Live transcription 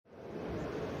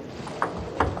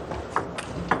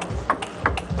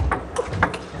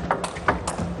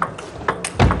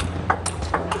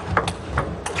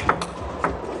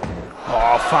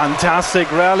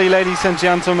Fantastic rally, ladies and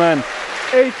gentlemen.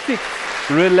 8-6.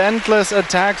 Relentless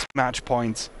attacks. Match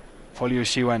points for Liu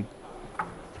Shiwen.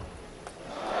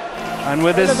 And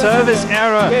with this service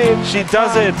error, she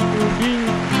does it.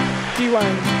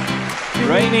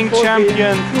 Reigning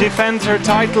champion defends her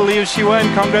title, Liu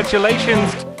Shiwen.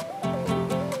 Congratulations.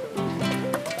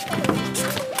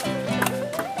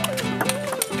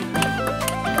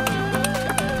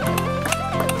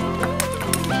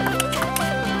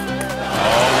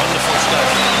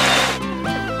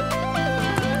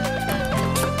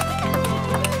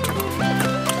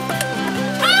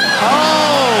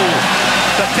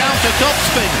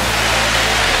 Topspin.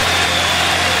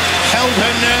 Held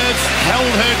her nerve,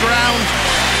 held her ground,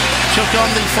 took on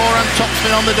the forehand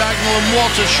topspin on the diagonal, and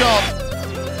what a shot.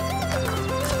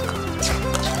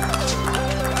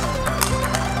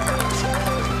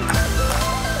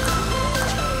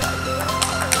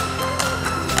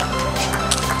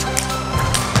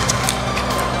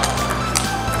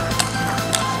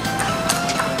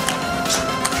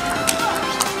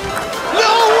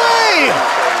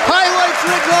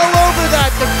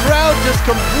 The crowd just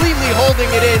completely holding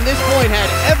it in. This point had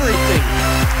everything.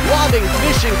 Lobbing,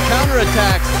 fishing,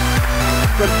 counterattacks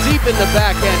from deep in the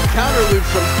backhand. Counter loops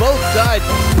from both sides.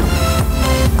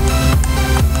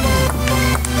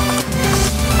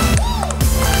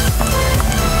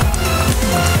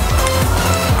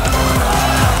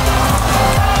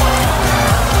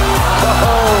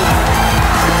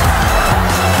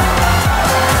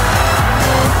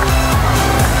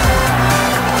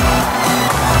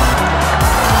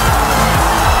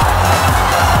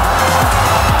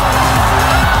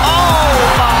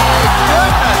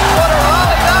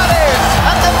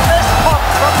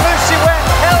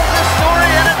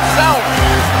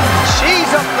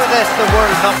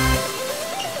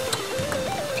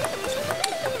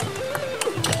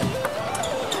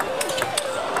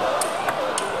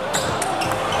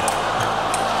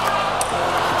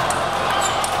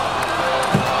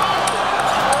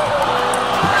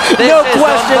 No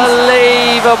question.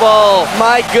 Unbelievable.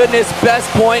 My goodness, best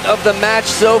point of the match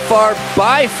so far,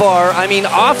 by far. I mean,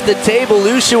 off the table,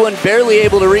 Liu Shiwen barely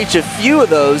able to reach a few of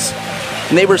those.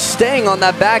 And they were staying on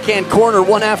that backhand corner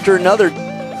one after another.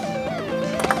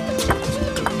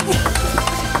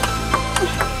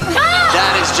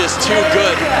 That is just too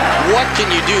good. What can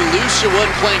you do? Liu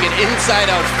Shiwen playing an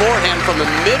inside-out forehand from the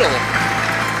middle.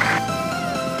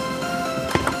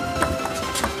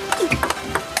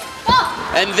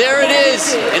 And there it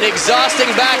is, an exhausting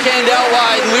backhand out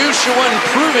wide. Liu Shiwen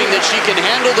proving that she can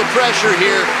handle the pressure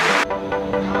here.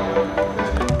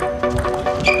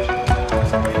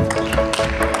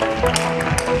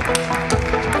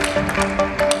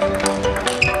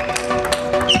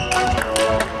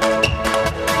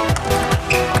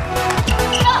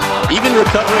 Even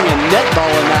recovering a net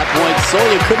ball in that point,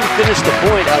 Solia couldn't finish the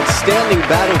point. Outstanding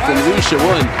battle from Liu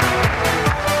Shiwen.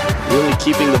 Really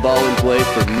keeping the ball in play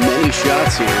for many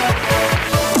shots here.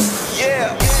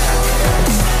 Yeah.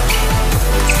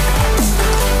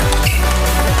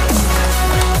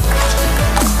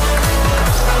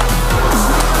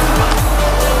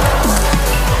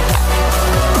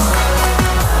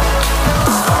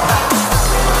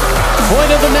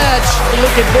 Point of the match.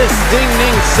 Look at this. Ding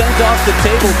Ning sent off the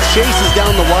table, chases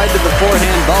down the wide to the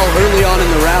forehand ball early on in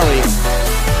the rally.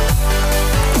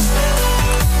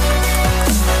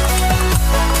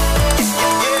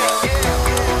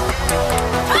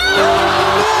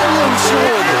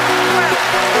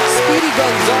 Speedy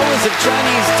Gonzalez of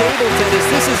Chinese table tennis.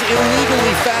 This is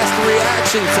illegally fast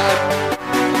reaction time.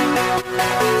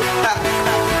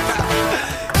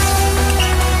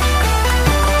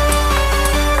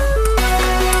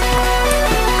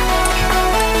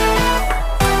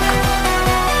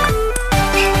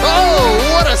 Oh,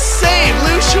 what a save,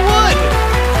 Liu Shiwen!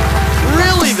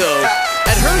 Really though,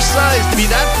 at her size to be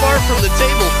that far from the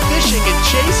table, fishing and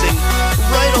chasing,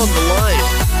 right on the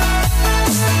line.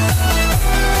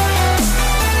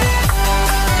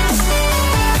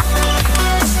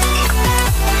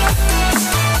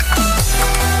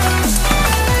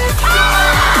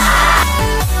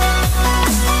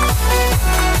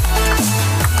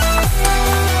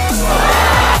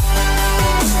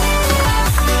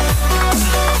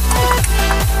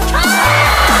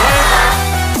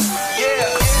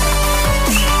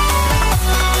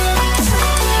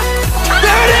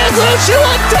 Liu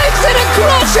Shiwen takes it, a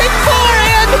crushing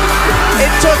forehand!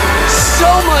 It took so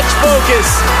much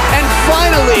focus, and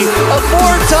finally, a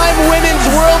four-time Women's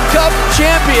World Cup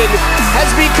champion has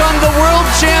become the world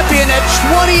champion at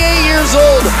 28 years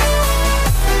old.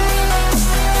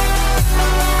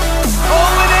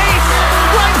 Oh, an ace!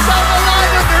 Right on the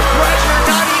line under pressure,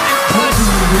 not even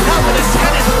close.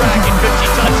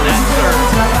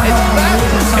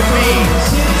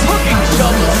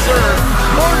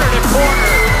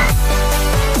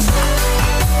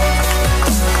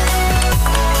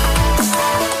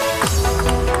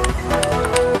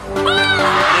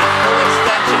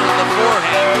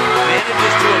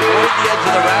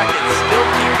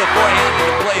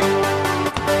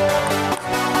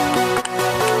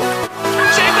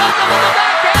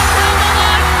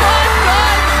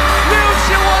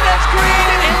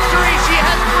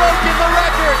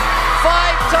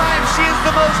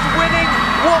 the most winning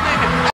woman